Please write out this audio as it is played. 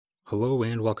Hello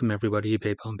and welcome everybody.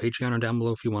 PayPal and Patreon are down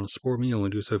below if you want to support me. Only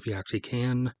do so if you actually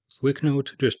can. Quick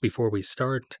note just before we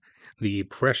start, the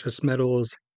precious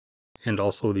metals and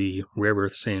also the rare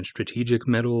earths and strategic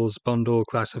metals bundle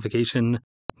classification,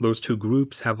 those two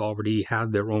groups have already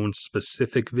had their own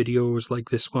specific videos like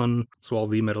this one. So all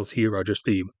the metals here are just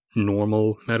the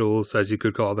normal metals, as you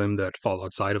could call them, that fall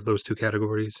outside of those two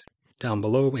categories. Down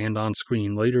below and on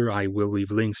screen later, I will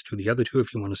leave links to the other two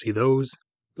if you want to see those.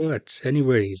 But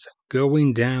anyways,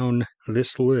 going down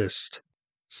this list,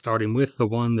 starting with the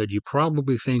one that you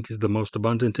probably think is the most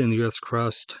abundant in the Earth's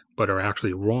crust, but are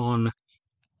actually wrong,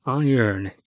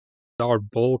 iron. Our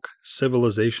bulk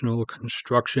civilizational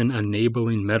construction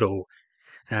enabling metal,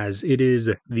 as it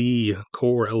is the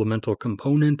core elemental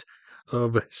component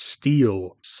of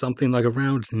steel. Something like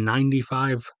around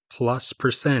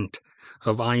 95+%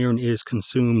 of iron is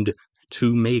consumed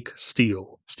to make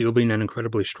steel. Steel being an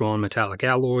incredibly strong metallic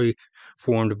alloy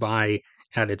formed by,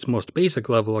 at its most basic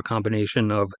level, a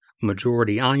combination of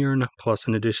majority iron plus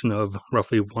an addition of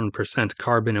roughly 1%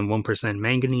 carbon and 1%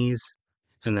 manganese.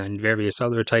 And then various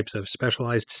other types of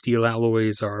specialized steel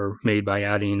alloys are made by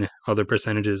adding other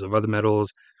percentages of other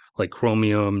metals like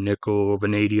chromium, nickel,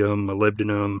 vanadium,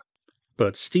 molybdenum.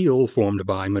 But steel, formed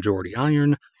by majority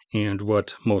iron, and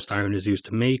what most iron is used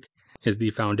to make, is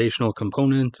the foundational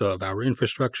component of our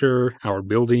infrastructure, our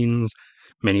buildings,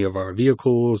 many of our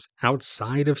vehicles.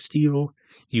 Outside of steel,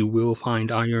 you will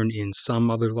find iron in some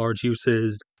other large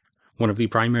uses, one of the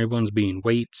primary ones being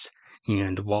weights.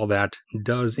 And while that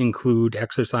does include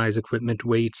exercise equipment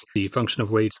weights, the function of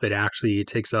weights that actually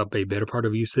takes up a better part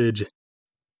of usage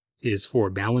is for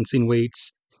balancing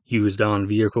weights used on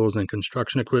vehicles and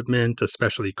construction equipment,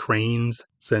 especially cranes.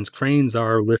 Since cranes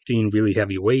are lifting really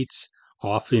heavy weights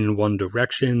off in one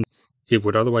direction, it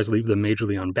would otherwise leave them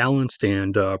majorly unbalanced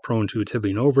and prone to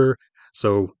tipping over.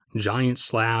 So giant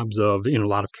slabs of, in a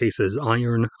lot of cases,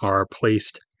 iron are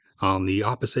placed on the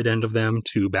opposite end of them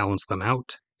to balance them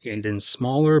out. And in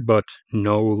smaller but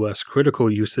no less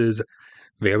critical uses,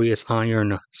 various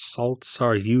iron salts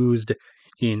are used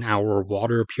in our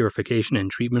water purification and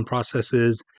treatment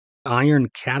processes. Iron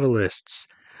catalysts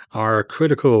are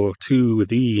critical to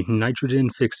the nitrogen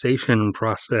fixation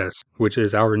process, which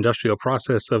is our industrial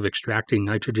process of extracting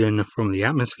nitrogen from the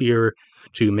atmosphere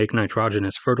to make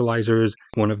nitrogenous fertilizers,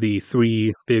 one of the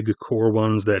three big core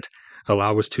ones that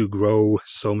allow us to grow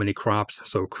so many crops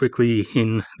so quickly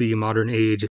in the modern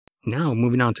age. Now,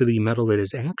 moving on to the metal that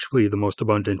is actually the most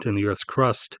abundant in the Earth's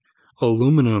crust,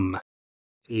 aluminum.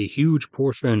 A huge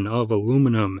portion of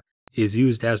aluminum is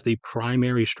used as the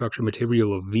primary structure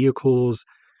material of vehicles,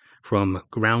 from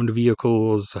ground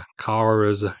vehicles,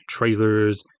 cars,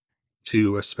 trailers,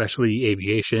 to especially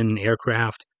aviation,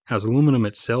 aircraft, as aluminum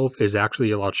itself is actually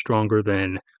a lot stronger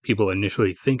than people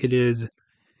initially think it is,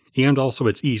 and also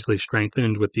it's easily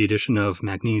strengthened with the addition of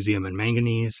magnesium and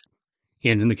manganese,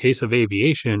 and in the case of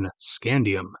aviation,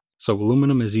 scandium. So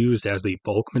aluminum is used as the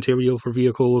bulk material for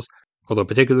vehicles, although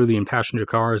particularly in passenger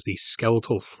cars, the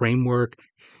skeletal framework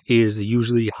is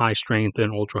usually high-strength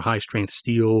and ultra-high-strength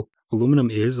steel.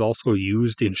 Aluminum is also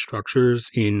used in structures,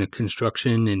 in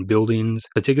construction, in buildings,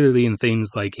 particularly in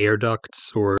things like air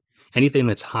ducts or anything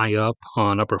that's high up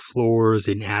on upper floors,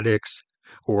 in attics,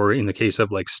 or in the case of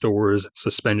like stores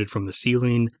suspended from the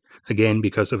ceiling, again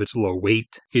because of its low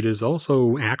weight. It is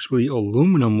also actually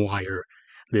aluminum wire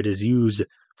that is used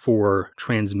for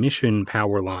transmission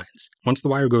power lines. Once the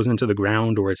wire goes into the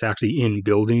ground or it's actually in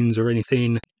buildings or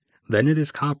anything, then it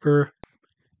is copper,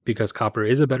 because copper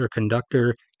is a better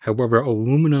conductor. However,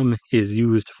 aluminum is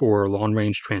used for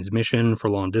long-range transmission for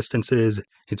long distances.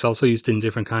 It's also used in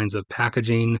different kinds of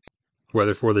packaging,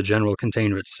 whether for the general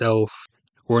container itself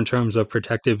or in terms of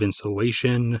protective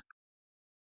insulation.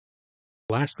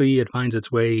 Lastly, it finds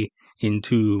its way in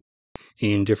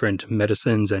different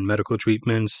medicines and medical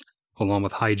treatments, along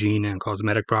with hygiene and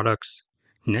cosmetic products.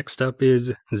 Next up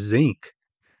is zinc.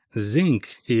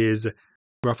 Zinc is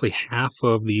roughly half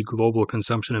of the global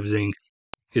consumption of zinc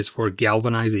is for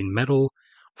galvanizing metal,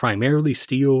 primarily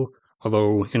steel,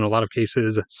 although in a lot of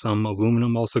cases some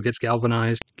aluminum also gets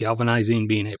galvanized. Galvanizing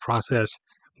being a process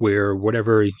where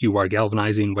whatever you are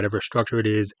galvanizing, whatever structure it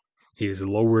is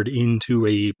lowered into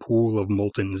a pool of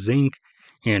molten zinc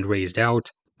and raised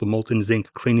out. The molten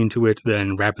zinc clinging to it,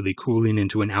 then rapidly cooling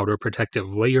into an outer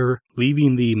protective layer,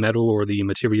 leaving the metal or the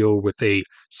material with a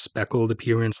speckled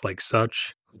appearance like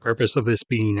such. The purpose of this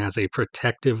being as a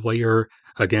protective layer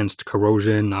against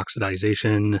corrosion,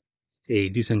 oxidization. A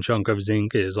decent chunk of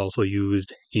zinc is also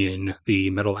used in the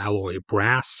metal alloy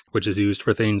brass, which is used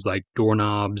for things like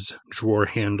doorknobs, drawer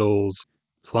handles,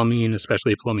 plumbing,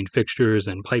 especially plumbing fixtures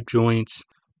and pipe joints.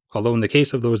 Although in the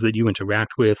case of those that you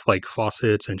interact with, like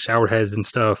faucets and shower heads and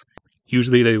stuff,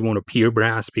 usually they won't appear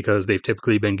brass because they've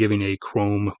typically been given a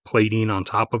chrome plating on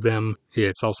top of them.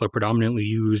 It's also predominantly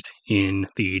used in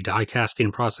the die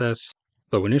casting process.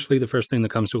 Though initially the first thing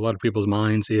that comes to a lot of people's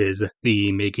minds is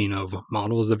the making of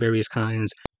models of various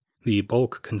kinds. The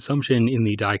bulk consumption in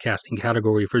the die casting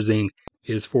category for zinc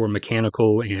is for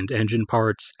mechanical and engine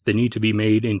parts that need to be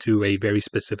made into a very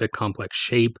specific complex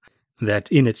shape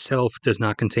that in itself does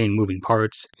not contain moving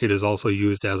parts. It is also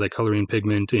used as a coloring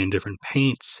pigment in different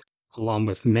paints. Along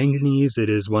with manganese, it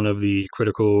is one of the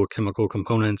critical chemical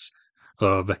components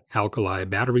of alkali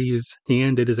batteries,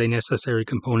 and it is a necessary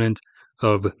component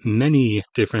of many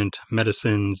different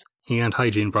medicines and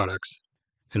hygiene products.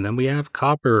 And then we have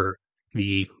copper.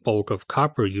 The bulk of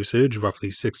copper usage,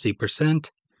 roughly 60%,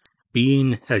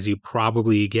 being, as you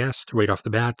probably guessed right off the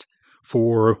bat,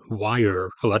 for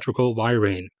electrical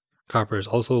wiring. Copper is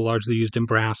also largely used in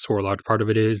brass, or a large part of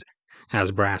it is,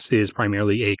 as brass is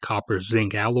primarily a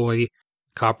copper-zinc alloy.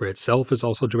 Copper itself is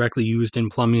also directly used in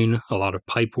plumbing, a lot of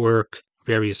pipe work,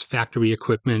 various factory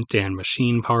equipment, and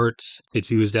machine parts.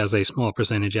 It's used as a small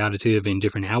percentage additive in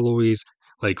different alloys,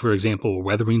 like for example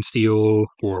weathering steel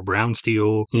or brown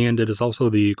steel, and it is also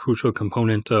the crucial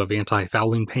component of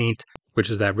anti-fouling paint, which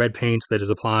is that red paint that is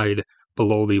applied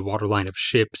below the waterline of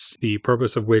ships, the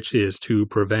purpose of which is to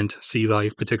prevent sea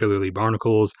life, particularly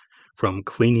barnacles, from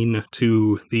clinging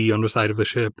to the underside of the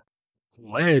ship.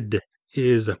 Lead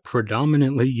is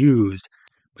predominantly used,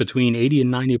 between 80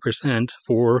 and 90%,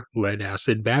 for lead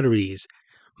acid batteries,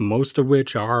 most of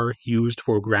which are used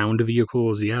for ground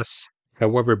vehicles, yes.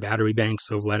 However, battery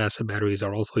banks of lead acid batteries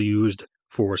are also used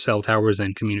for cell towers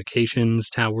and communications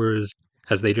towers,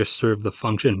 as they just serve the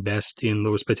function best in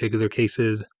those particular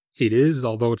cases. It is,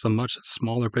 although it's a much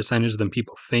smaller percentage than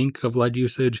people think of lead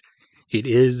usage, it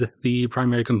is the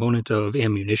primary component of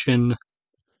ammunition,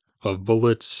 of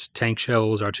bullets, tank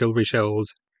shells, artillery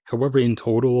shells. However, in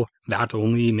total, that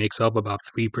only makes up about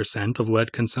 3% of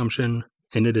lead consumption,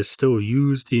 and it is still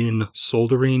used in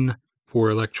soldering for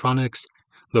electronics,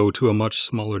 though to a much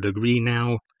smaller degree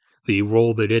now. The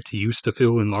role that it used to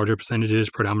fill in larger percentages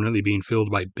predominantly being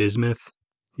filled by bismuth.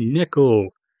 Nickel.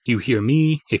 You hear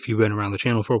me, if you've been around the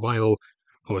channel for a while,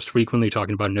 most frequently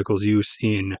talking about nickel's use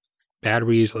in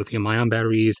batteries, lithium-ion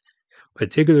batteries,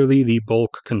 particularly the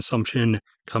bulk consumption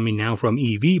coming now from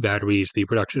EV batteries, the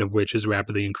production of which is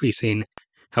rapidly increasing.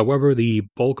 However, the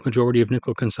bulk majority of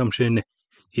nickel consumption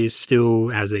is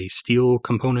still as a steel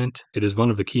component. It is one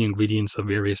of the key ingredients of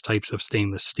various types of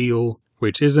stainless steel,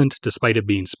 which isn't, despite it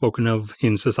being spoken of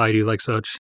in society like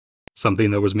such,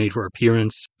 something that was made for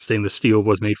appearance. Stainless steel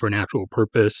was made for an actual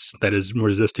purpose, that is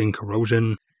resisting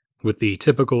corrosion, with the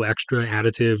typical extra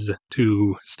additives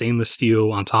to stainless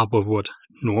steel on top of what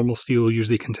normal steel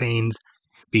usually contains,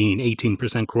 being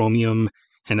 18% chromium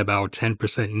and about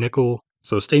 10% nickel.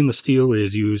 So stainless steel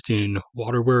is used in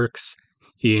waterworks,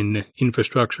 in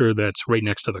infrastructure that's right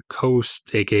next to the coast,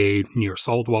 aka near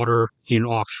saltwater, in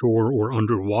offshore or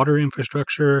underwater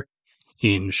infrastructure,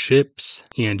 in ships,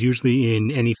 and usually in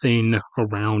anything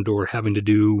around or having to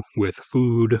do with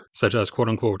food, such as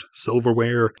quote-unquote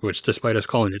silverware, which despite us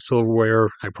calling it silverware,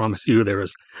 I promise you there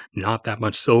is not that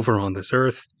much silver on this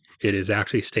earth. It is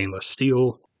actually stainless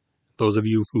steel. Those of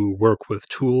you who work with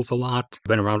tools a lot have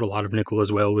been around a lot of nickel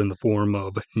as well in the form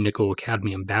of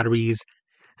nickel-cadmium batteries,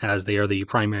 as they are the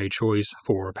primary choice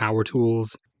for power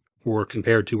tools, or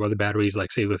compared to other batteries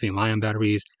like, say, lithium-ion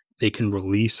batteries, they can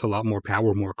release a lot more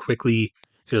power more quickly.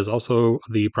 It is also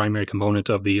the primary component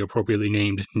of the appropriately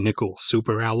named nickel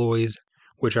superalloys,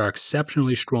 which are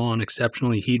exceptionally strong,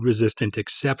 exceptionally heat-resistant,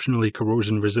 exceptionally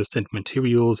corrosion-resistant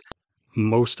materials,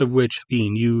 most of which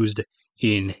being used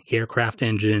in aircraft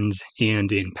engines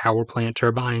and in power plant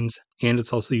turbines. And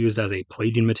it's also used as a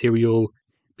plating material,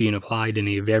 being applied in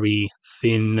a very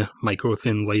thin,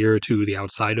 micro-thin layer to the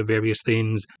outside of various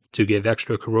things to give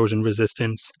extra corrosion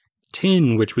resistance.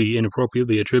 Tin, which we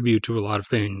inappropriately attribute to a lot of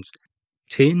things.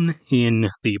 Tin in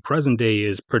the present day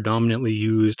is predominantly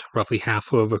used, roughly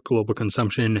half of global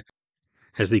consumption,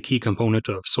 as the key component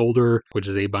of solder, which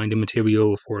is a binding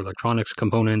material for electronics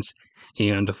components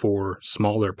and for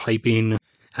smaller piping,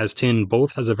 as tin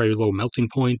both has a very low melting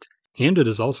point, and it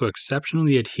is also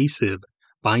exceptionally adhesive,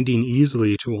 binding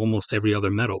easily to almost every other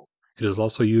metal. It is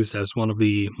also used as one of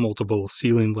the multiple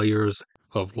sealing layers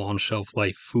of long shelf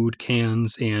life food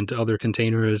cans and other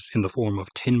containers in the form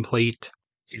of tin plate.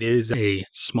 It is a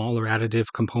smaller additive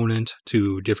component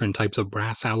to different types of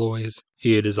brass alloys.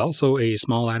 It is also a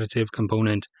small additive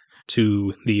component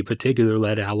to the particular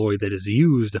lead alloy that is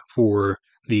used for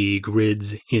the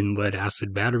grids in lead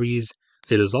acid batteries,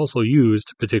 it is also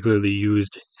used, particularly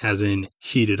used as in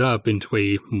heated up into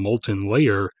a molten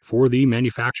layer for the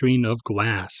manufacturing of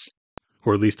glass,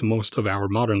 or at least most of our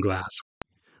modern glass,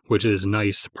 which is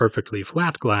nice, perfectly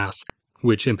flat glass,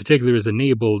 which in particular is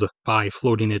enabled by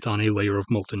floating it on a layer of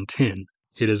molten tin.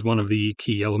 It is one of the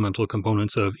key elemental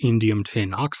components of indium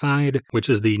tin oxide, which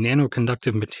is the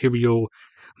nanoconductive material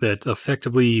that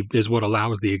effectively is what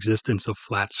allows the existence of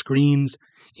flat screens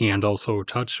and also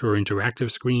touch or interactive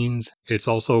screens. It's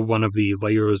also one of the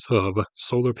layers of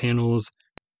solar panels.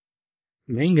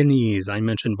 Manganese, I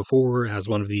mentioned before, as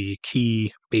one of the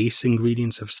key base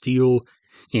ingredients of steel,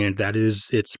 and that is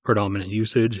its predominant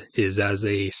usage, is as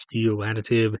a steel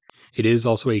additive. It is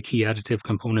also a key additive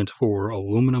component for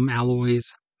aluminum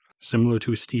alloys. Similar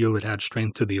to steel, it adds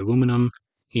strength to the aluminum,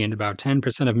 and about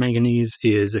 10% of manganese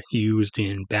is used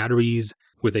in batteries,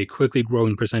 with a quickly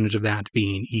growing percentage of that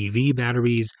being EV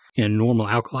batteries, and normal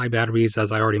alkali batteries,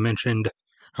 as I already mentioned,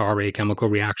 are a chemical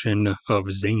reaction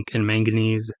of zinc and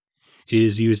manganese. It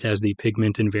is used as the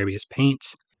pigment in various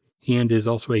paints, and is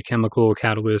also a chemical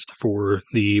catalyst for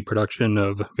the production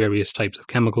of various types of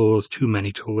chemicals, too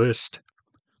many to list.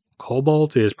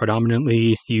 Cobalt is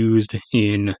predominantly used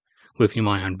in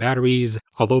lithium-ion batteries,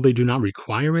 although they do not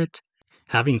require it.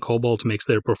 Having cobalt makes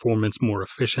their performance more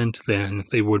efficient than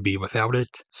they would be without it.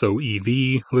 So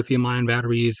EV lithium-ion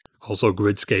batteries, also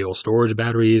grid-scale storage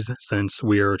batteries, since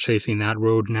we're chasing that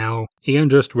road now, and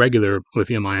just regular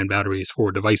lithium-ion batteries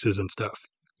for devices and stuff.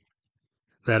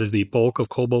 That is the bulk of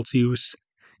cobalt's use.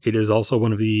 It is also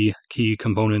one of the key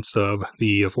components of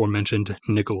the aforementioned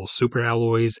nickel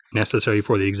superalloys necessary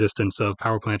for the existence of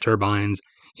power plant turbines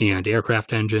and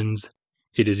aircraft engines.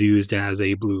 It is used as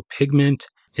a blue pigment.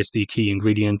 It's the key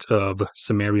ingredient of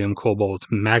samarium cobalt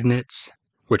magnets,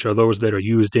 which are those that are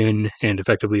used in and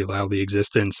effectively allow the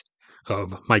existence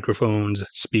of microphones,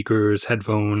 speakers,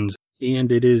 headphones,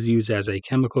 and it is used as a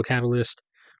chemical catalyst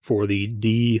for the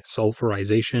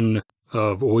desulfurization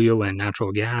of oil and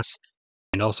natural gas,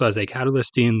 and also as a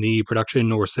catalyst in the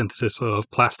production or synthesis of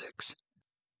plastics.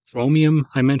 Chromium,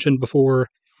 I mentioned before,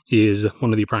 is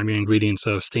one of the primary ingredients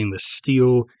of stainless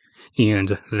steel,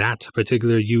 and that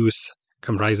particular use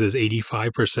comprises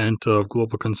 85% of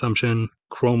global consumption.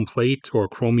 Chrome plate or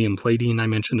chromium plating I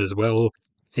mentioned as well,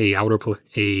 a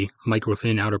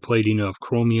micro-thin outer plating of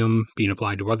chromium being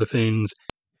applied to other things.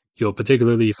 You'll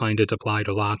particularly find it applied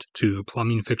a lot to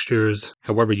plumbing fixtures.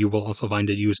 However, you will also find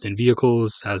it used in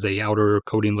vehicles as a outer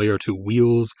coating layer to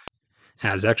wheels,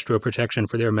 as extra protection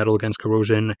for their metal against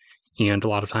corrosion, and a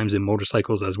lot of times in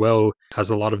motorcycles as well, as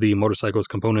a lot of the motorcycle's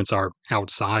components are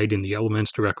outside in the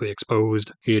elements directly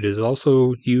exposed. It is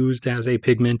also used as a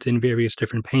pigment in various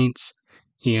different paints,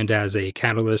 and as a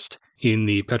catalyst in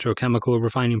the petrochemical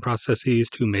refining processes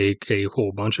to make a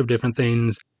whole bunch of different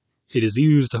things. It is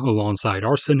used alongside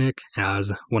arsenic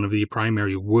as one of the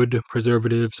primary wood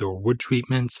preservatives or wood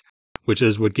treatments, which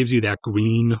is what gives you that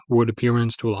green wood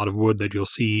appearance to a lot of wood that you'll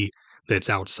see that's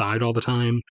outside all the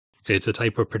time. It's a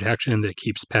type of protection that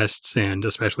keeps pests and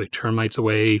especially termites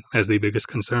away as the biggest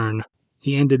concern.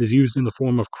 And it is used in the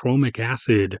form of chromic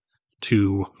acid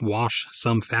to wash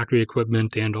some factory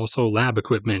equipment and also lab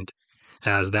equipment,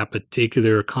 as that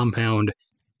particular compound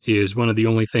is one of the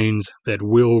only things that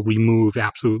will remove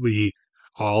absolutely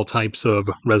all types of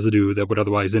residue that would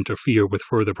otherwise interfere with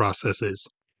further processes.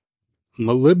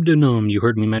 Molybdenum, you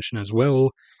heard me mention as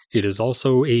well. It is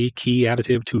also a key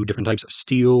additive to different types of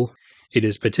steel. It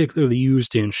is particularly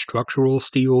used in structural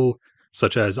steel,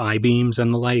 such as I-beams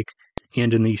and the like,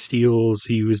 and in the steels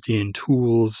used in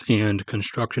tools and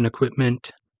construction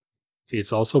equipment.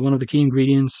 It's also one of the key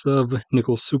ingredients of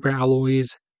nickel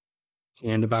superalloys,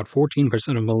 and about 14%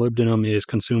 of molybdenum is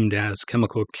consumed as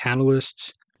chemical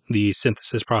catalysts, the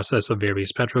synthesis process of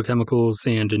various petrochemicals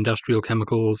and industrial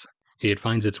chemicals. It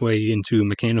finds its way into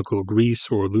mechanical grease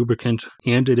or lubricant,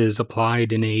 and it is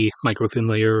applied in a microthin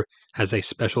layer as a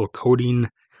special coating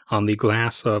on the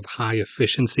glass of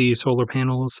high-efficiency solar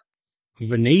panels.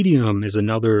 Vanadium is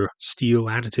another steel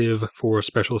additive for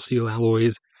special steel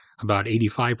alloys. About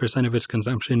 85% of its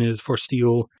consumption is for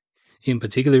steel. In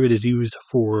particular, it is used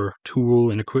for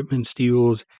tool and equipment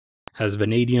steels, as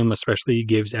vanadium especially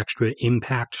gives extra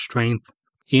impact strength,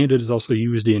 and it is also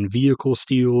used in vehicle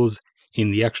steels,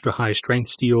 in the extra high strength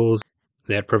steels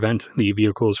that prevent the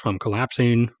vehicles from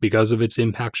collapsing because of its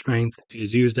impact strength. It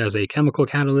is used as a chemical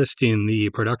catalyst in the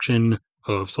production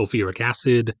of sulfuric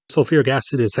acid. Sulfuric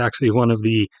acid is actually one of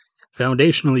the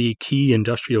foundationally key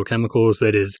industrial chemicals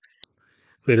that is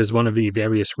one of the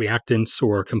various reactants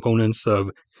or components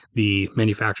of the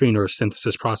manufacturing or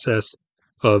synthesis process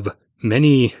of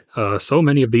so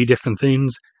many of the different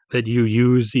things that you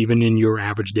use even in your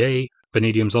average day.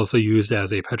 Vanadium is also used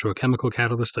as a petrochemical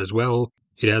catalyst as well.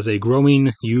 It has a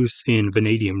growing use in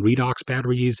vanadium redox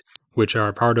batteries, which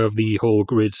are part of the whole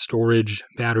grid storage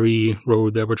battery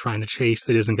road that we're trying to chase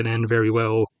that isn't going to end very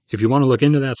well. If you want to look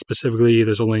into that specifically,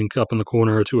 there's a link up in the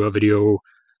corner to a video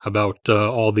about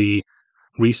all the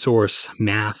resource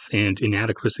math and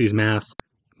inadequacies math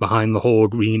behind the whole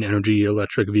green energy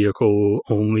electric vehicle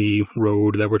only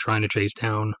road that we're trying to chase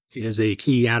down. It is a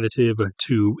key additive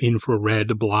to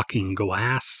infrared blocking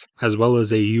glass, as well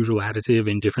as a usual additive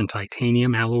in different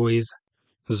titanium alloys.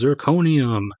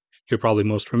 Zirconium. You're probably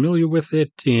most familiar with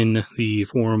it in the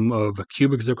form of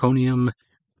cubic zirconium,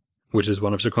 which is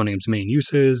one of zirconium's main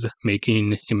uses,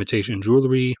 making imitation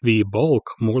jewelry. The bulk,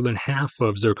 more than half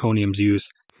of zirconium's use,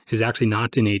 is actually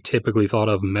not in a typically thought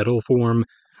of metal form,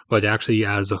 but actually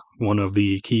as one of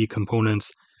the key components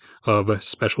of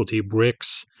specialty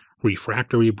bricks,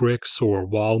 refractory bricks, or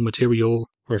wall material.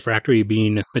 Refractory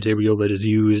being material that is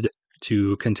used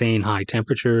to contain high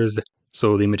temperatures,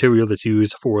 so the material that's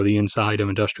used for the inside of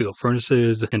industrial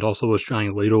furnaces, and also those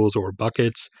giant ladles or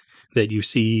buckets that you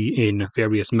see in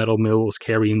various metal mills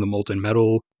carrying the molten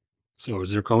metal. So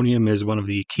zirconium is one of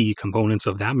the key components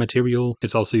of that material.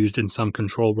 It's also used in some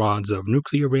control rods of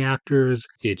nuclear reactors.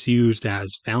 It's used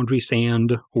as foundry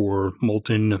sand or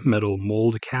molten metal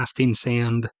mold casting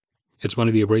sand. It's one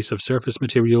of the abrasive surface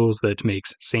materials that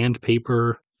makes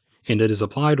sandpaper, and it is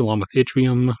applied along with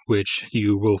yttrium, which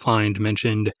you will find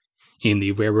mentioned in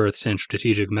the rare earths and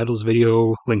strategic metals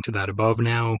video, linked to that above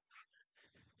now.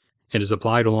 It is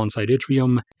applied alongside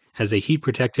yttrium as a heat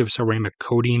protective ceramic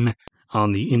coating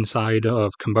on the inside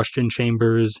of combustion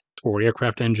chambers for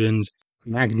aircraft engines.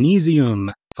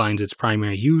 Magnesium finds its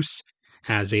primary use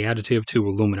as an additive to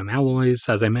aluminum alloys.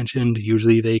 As I mentioned,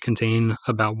 usually they contain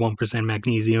about 1%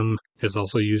 magnesium. It's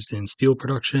also used in steel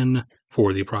production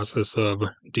for the process of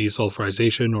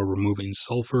desulfurization or removing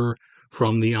sulfur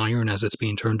from the iron as it's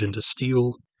being turned into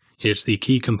steel. It's the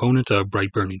key component of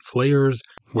bright burning flares,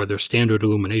 whether standard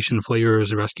illumination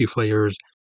flares, rescue flares,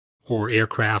 or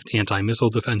aircraft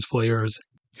anti-missile defense flares.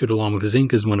 It, along with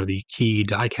zinc, is one of the key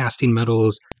die-casting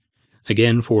metals,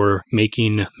 again for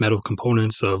making metal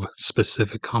components of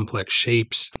specific complex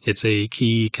shapes. It's a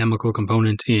key chemical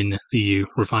component in the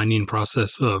refining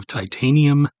process of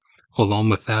titanium, along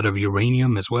with that of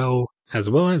uranium as well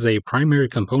as a primary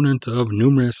component of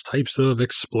numerous types of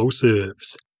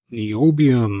explosives.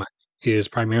 Niobium is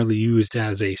primarily used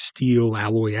as a steel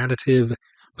alloy additive,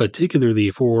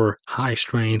 particularly for high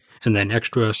strength and then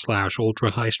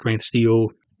extra/ultra high strength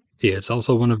steel. It's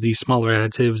also one of the smaller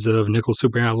additives of nickel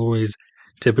superalloys,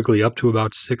 typically up to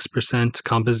about 6%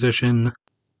 composition.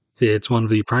 It's one of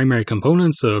the primary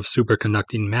components of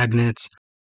superconducting magnets,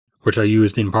 which are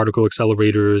used in particle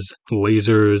accelerators,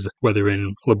 lasers, whether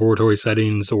in laboratory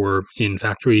settings or in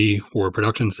factory or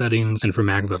production settings, and for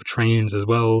maglev trains as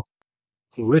well.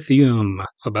 Lithium.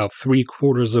 About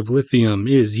 3/4 of lithium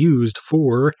is used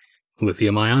for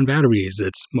lithium-ion batteries,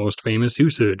 its most famous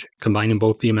usage, combining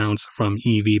both the amounts from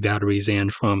EV batteries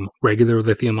and from regular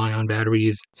lithium-ion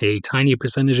batteries. A tiny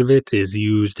percentage of it is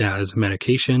used as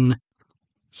medication.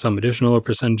 Some additional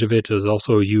percentage of it is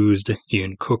also used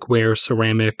in cookware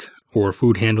ceramic or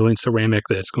food handling ceramic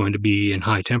that's going to be in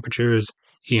high temperatures,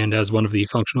 and as one of the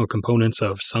functional components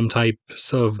of some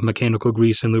types of mechanical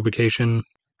grease and lubrication.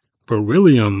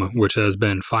 Beryllium, which has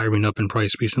been firing up in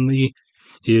price recently,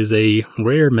 is a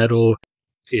rare metal.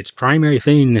 Its primary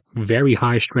thing, very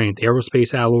high strength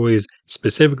aerospace alloys,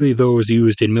 specifically those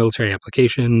used in military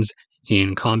applications,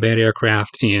 in combat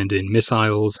aircraft and in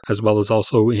missiles, as well as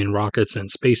also in rockets and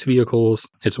space vehicles.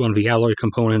 It's one of the alloy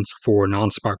components for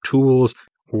non-spark tools,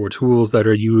 or tools that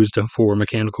are used for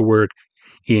mechanical work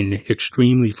in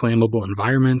extremely flammable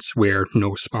environments where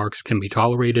no sparks can be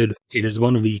tolerated. It is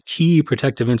one of the key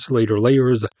protective insulator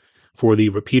layers for the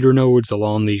repeater nodes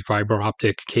along the fiber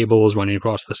optic cables running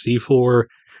across the seafloor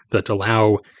that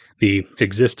allow the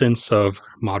existence of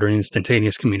modern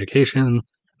instantaneous communication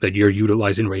that you're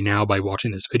utilizing right now by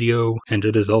watching this video. And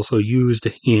it is also used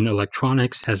in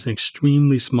electronics as an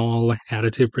extremely small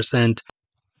additive percent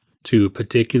to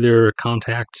particular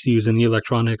contacts used in the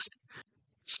electronics,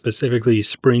 specifically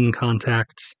spring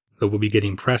contacts that will be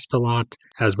getting pressed a lot,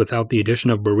 as without the addition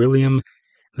of beryllium,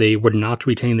 they would not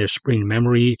retain their spring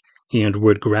memory and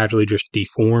would gradually just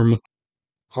deform.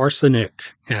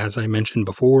 Arsenic, as I mentioned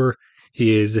before,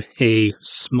 is a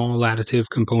small additive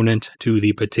component to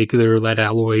the particular lead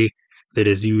alloy that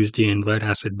is used in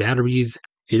lead-acid batteries.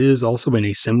 It is also in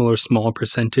a similar small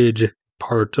percentage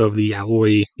part of the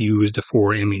alloy used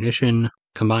for ammunition.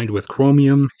 Combined with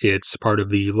chromium, it's part of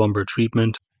the lumber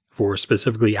treatment for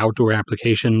specifically outdoor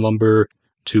application lumber,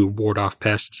 to ward off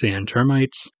pests and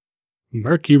termites.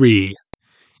 Mercury,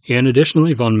 an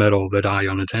additionally fun metal that I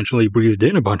unintentionally breathed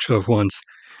in a bunch of once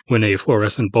when a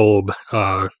fluorescent bulb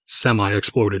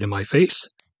semi-exploded in my face.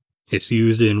 It's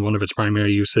used in one of its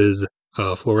primary uses,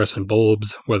 fluorescent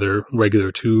bulbs, whether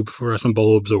regular tube fluorescent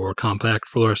bulbs or compact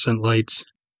fluorescent lights.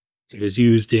 It is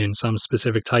used in some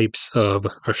specific types of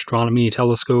astronomy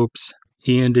telescopes,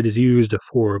 and it is used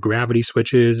for gravity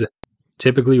switches,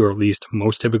 typically, or at least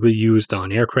most typically used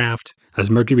on aircraft, as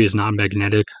Mercury is not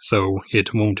magnetic, so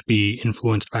it won't be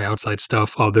influenced by outside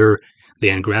stuff other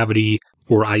than gravity,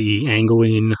 or i.e.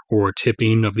 angling or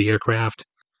tipping of the aircraft.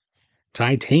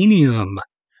 Titanium,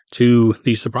 to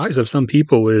the surprise of some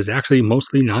people, is actually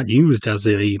mostly not used as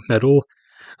a metal.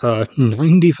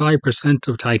 95%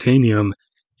 of titanium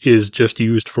is just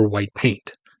used for white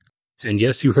paint. And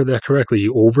yes, you heard that correctly,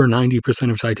 over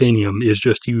 90% of titanium is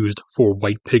just used for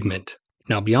white pigment.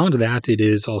 Now, beyond that, it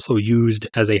is also used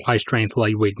as a high-strength,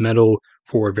 lightweight metal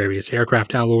for various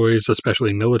aircraft alloys,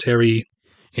 especially military,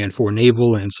 and for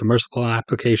naval and submersible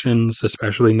applications,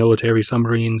 especially military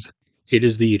submarines. It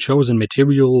is the chosen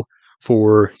material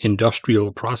for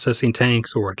industrial processing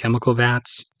tanks or chemical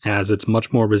vats, as it's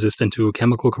much more resistant to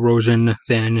chemical corrosion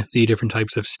than the different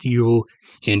types of steel,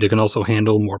 and it can also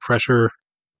handle more pressure.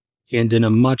 And in a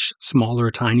much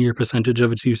smaller, tinier percentage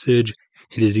of its usage,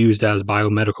 it is used as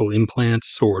biomedical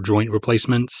implants or joint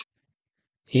replacements.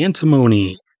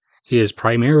 Antimony is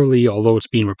primarily, although it's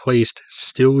being replaced,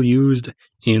 still used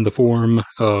in the form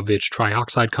of its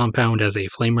trioxide compound as a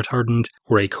flame retardant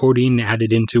or a coating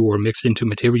added into or mixed into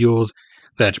materials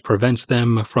that prevents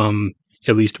them from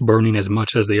at least burning as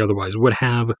much as they otherwise would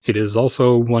have. It is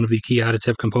also one of the key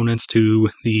additive components to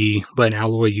the lead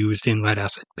alloy used in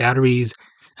lead-acid batteries,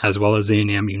 as well as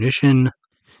in ammunition.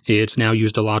 It's now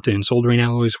used a lot in soldering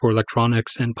alloys for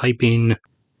electronics and piping,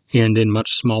 and in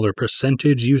much smaller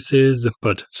percentage uses,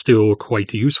 but still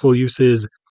quite useful uses,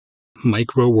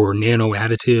 micro or nano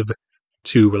additive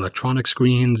to electronic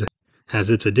screens, as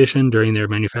its addition during their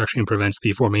manufacturing prevents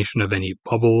the formation of any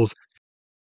bubbles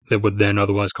that would then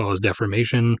otherwise cause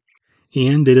deformation,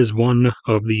 and it is one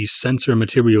of the sensor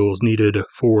materials needed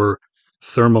for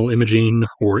thermal imaging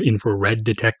or infrared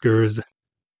detectors.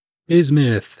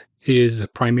 Bismuth is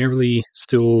primarily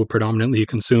still predominantly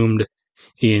consumed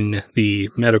in the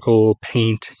medical,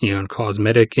 paint, and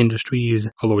cosmetic industries,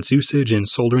 although its usage in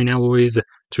soldering alloys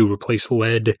to replace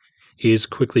lead is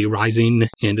quickly rising,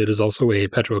 and it is also a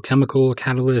petrochemical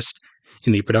catalyst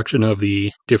in the production of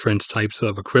the different types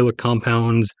of acrylic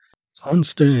compounds.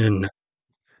 Tungsten.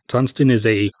 Tungsten is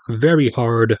a very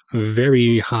hard,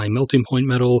 very high melting point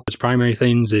metal. Its primary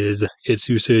things is its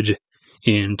usage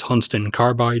in tungsten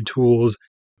carbide tools,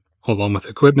 along with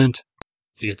equipment.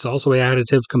 It's also an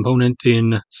additive component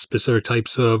in specific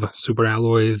types of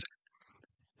superalloys.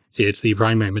 It's the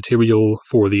primary material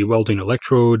for the welding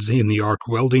electrodes in the arc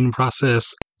welding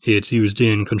process. It's used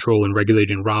in control and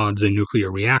regulating rods in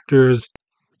nuclear reactors,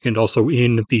 and also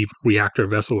in the reactor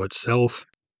vessel itself.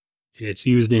 It's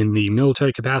used in the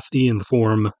military capacity in the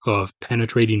form of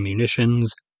penetrating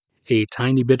munitions. A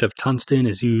tiny bit of tungsten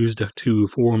is used to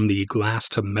form the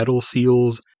glass-to-metal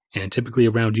seals, and typically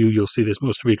around you, you'll see this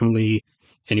most frequently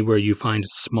anywhere you find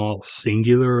small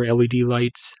singular LED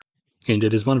lights, and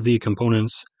it is one of the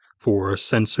components for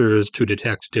sensors to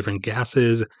detect different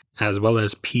gases, as well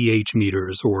as pH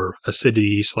meters or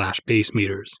acidity/base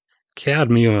meters.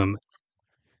 Cadmium.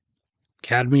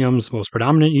 Cadmium's most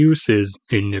predominant use is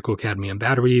in nickel-cadmium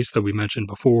batteries that we mentioned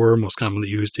before, most commonly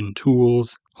used in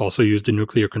tools, also used in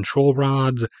nuclear control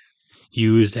rods,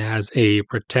 used as a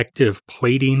protective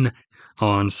plating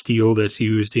on steel that's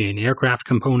used in aircraft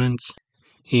components,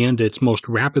 and its most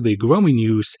rapidly growing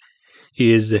use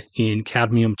is in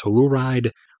cadmium telluride,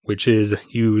 which is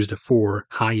used for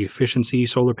high-efficiency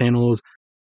solar panels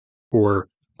or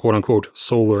quote-unquote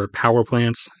solar power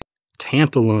plants.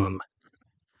 Tantalum.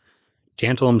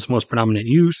 Tantalum's most predominant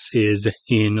use is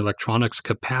in electronics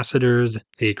capacitors,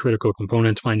 a critical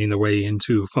component finding their way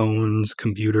into phones,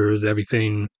 computers,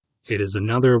 everything. It is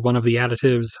another one of the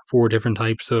additives for different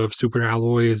types of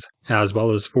superalloys, as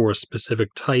well as for specific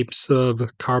types of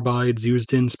carbides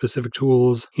used in specific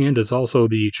tools, and is also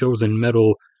the chosen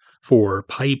metal for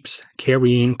pipes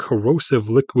carrying corrosive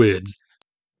liquids.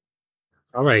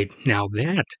 All right, now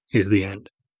that is the end.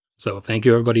 So thank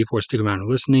you everybody for sticking around and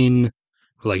listening.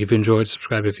 Like if you enjoyed,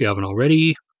 subscribe if you haven't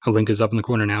already. A link is up in the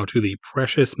corner now to the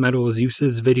precious metals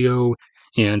uses video,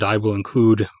 and I will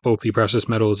include both the precious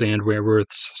metals and rare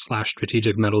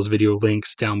earths/strategic metals video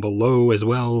links down below as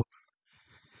well.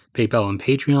 PayPal and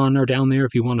Patreon are down there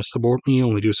if you want to support me,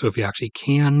 only do so if you actually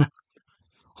can.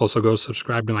 Also go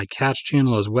subscribe to my cat's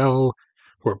channel as well,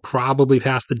 We're probably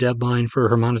past the deadline for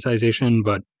her monetization,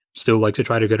 but still like to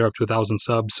try to get her up to 1,000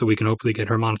 subs so we can hopefully get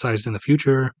her monetized in the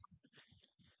future.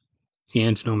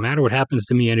 And no matter what happens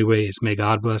to me anyways, may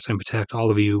God bless and protect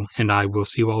all of you, and I will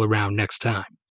see you all around next time.